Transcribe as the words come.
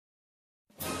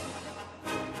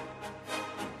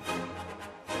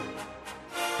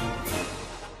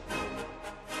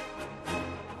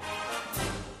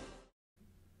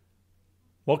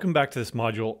Welcome back to this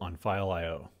module on File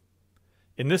I/O.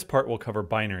 In this part, we'll cover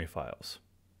binary files.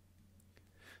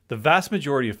 The vast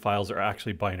majority of files are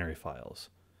actually binary files,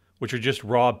 which are just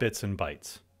raw bits and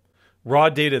bytes. Raw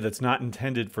data that's not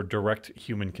intended for direct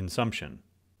human consumption.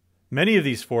 Many of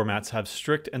these formats have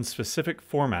strict and specific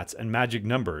formats and magic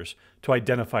numbers to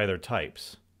identify their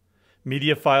types.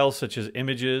 Media files such as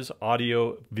images,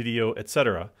 audio, video,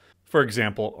 etc., for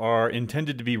example, are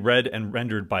intended to be read and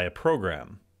rendered by a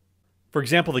program. For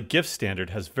example, the GIF standard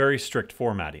has very strict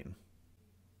formatting.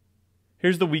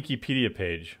 Here's the Wikipedia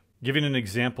page, giving an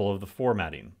example of the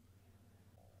formatting.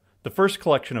 The first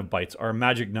collection of bytes are a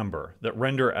magic number that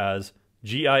render as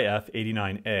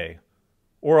GIF89A,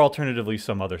 or alternatively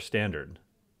some other standard.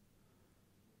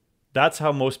 That's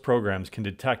how most programs can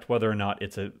detect whether or not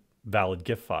it's a valid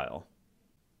GIF file.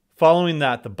 Following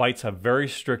that, the bytes have very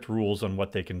strict rules on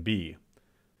what they can be.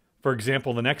 For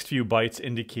example, the next few bytes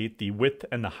indicate the width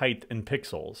and the height in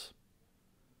pixels.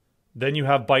 Then you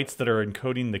have bytes that are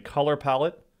encoding the color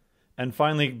palette, and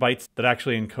finally bytes that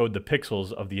actually encode the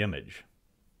pixels of the image.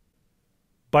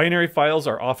 Binary files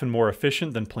are often more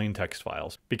efficient than plain text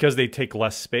files because they take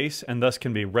less space and thus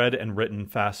can be read and written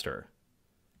faster.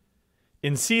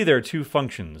 In C, there are two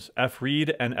functions,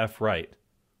 fread and fwrite,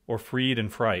 or fread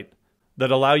and fwrite,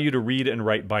 that allow you to read and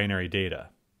write binary data.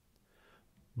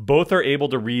 Both are able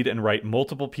to read and write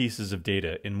multiple pieces of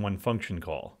data in one function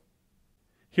call.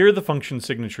 Here are the function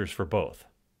signatures for both.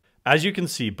 As you can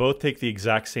see, both take the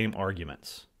exact same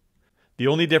arguments. The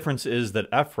only difference is that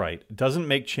fwrite doesn't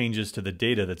make changes to the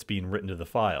data that's being written to the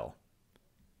file.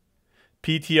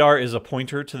 PTR is a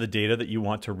pointer to the data that you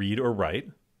want to read or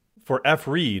write. For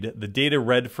fread, the data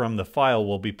read from the file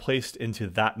will be placed into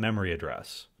that memory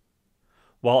address.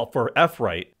 While for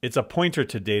fwrite, it's a pointer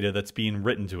to data that's being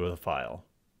written to the file.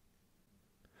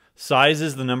 Size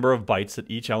is the number of bytes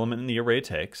that each element in the array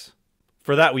takes.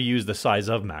 For that, we use the size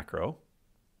of macro.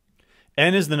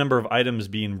 N is the number of items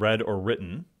being read or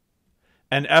written.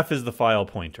 And F is the file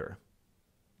pointer.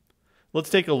 Let's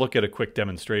take a look at a quick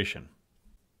demonstration.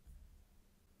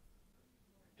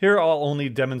 Here I'll only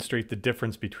demonstrate the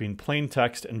difference between plain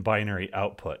text and binary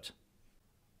output.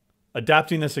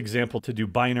 Adapting this example to do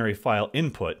binary file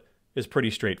input is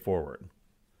pretty straightforward.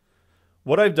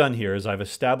 What I've done here is I've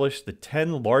established the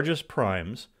 10 largest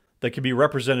primes that can be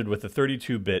represented with a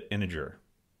 32-bit integer.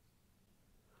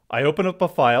 I open up a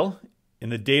file in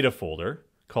the data folder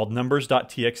called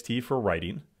numbers.txt for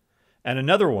writing, and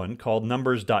another one called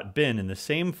numbers.bin in the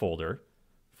same folder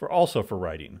also for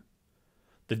writing.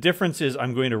 The difference is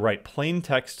I'm going to write plain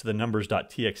text to the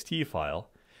numbers.txt file,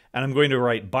 and I'm going to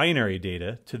write binary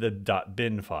data to the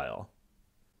 .bin file.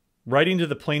 Writing to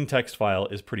the plain text file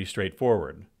is pretty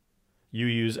straightforward. You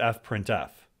use fprintf,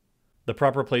 the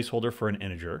proper placeholder for an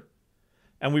integer,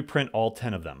 and we print all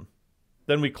 10 of them.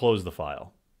 Then we close the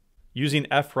file. Using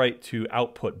fwrite to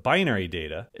output binary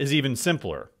data is even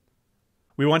simpler.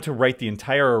 We want to write the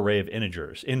entire array of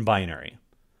integers in binary.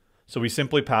 So we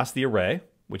simply pass the array,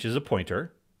 which is a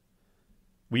pointer.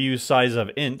 We use size of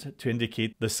int to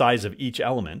indicate the size of each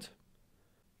element.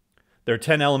 There are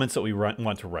 10 elements that we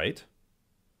want to write.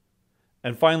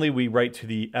 And finally, we write to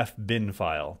the fbin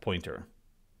file pointer.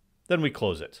 Then we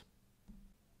close it.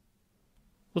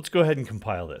 Let's go ahead and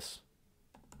compile this.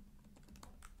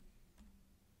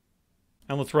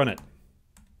 And let's run it.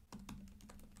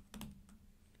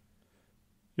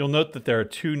 You'll note that there are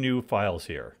two new files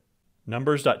here,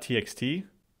 numbers.txt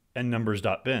and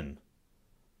numbers.bin.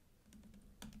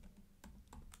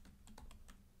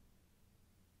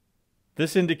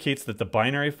 This indicates that the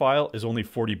binary file is only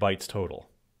 40 bytes total,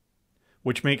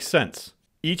 which makes sense.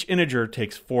 Each integer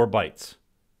takes 4 bytes.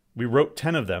 We wrote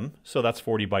 10 of them, so that's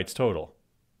 40 bytes total.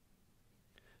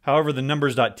 However, the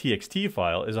numbers.txt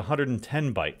file is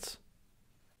 110 bytes.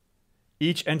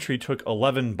 Each entry took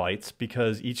 11 bytes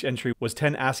because each entry was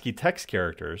 10 ASCII text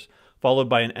characters followed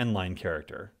by an n-line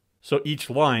character. So each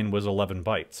line was 11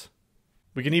 bytes.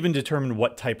 We can even determine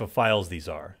what type of files these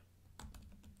are.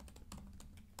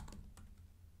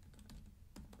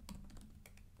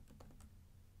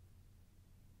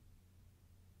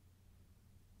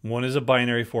 One is a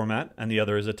binary format and the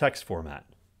other is a text format.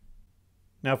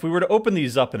 Now, if we were to open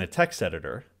these up in a text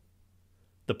editor,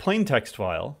 the plain text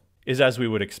file is as we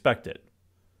would expect it.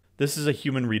 This is a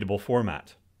human readable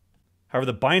format. However,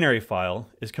 the binary file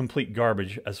is complete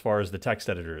garbage as far as the text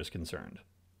editor is concerned.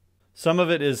 Some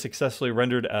of it is successfully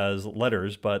rendered as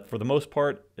letters, but for the most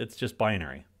part, it's just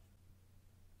binary.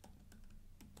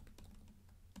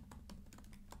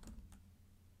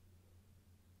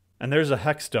 And there's a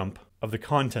hex dump of the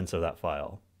contents of that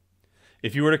file.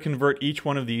 If you were to convert each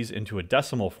one of these into a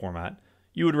decimal format,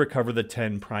 you would recover the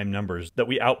 10 prime numbers that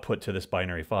we output to this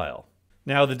binary file.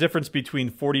 Now, the difference between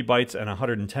 40 bytes and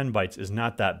 110 bytes is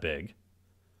not that big,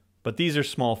 but these are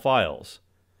small files.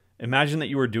 Imagine that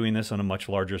you were doing this on a much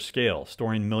larger scale,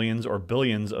 storing millions or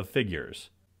billions of figures.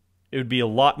 It would be a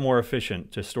lot more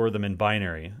efficient to store them in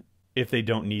binary if they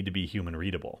don't need to be human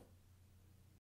readable.